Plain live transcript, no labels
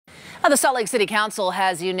Now, the Salt Lake City Council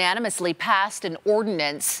has unanimously passed an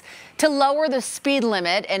ordinance to lower the speed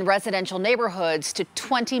limit in residential neighborhoods to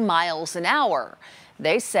 20 miles an hour.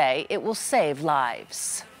 They say it will save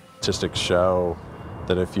lives. Statistics show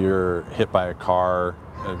that if you're hit by a car,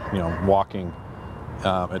 walking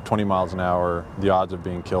at 20 miles an hour, the odds of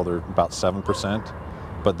being killed are about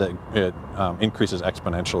 7%, but that it increases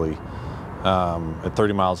exponentially. At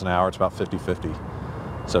 30 miles an hour, it's about 50-50.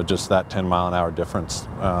 So just that 10-mile-an-hour difference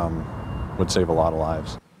would save a lot of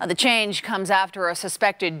lives. Now, the change comes after a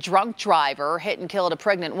suspected drunk driver hit and killed a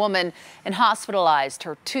pregnant woman and hospitalized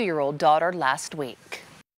her 2-year-old daughter last week.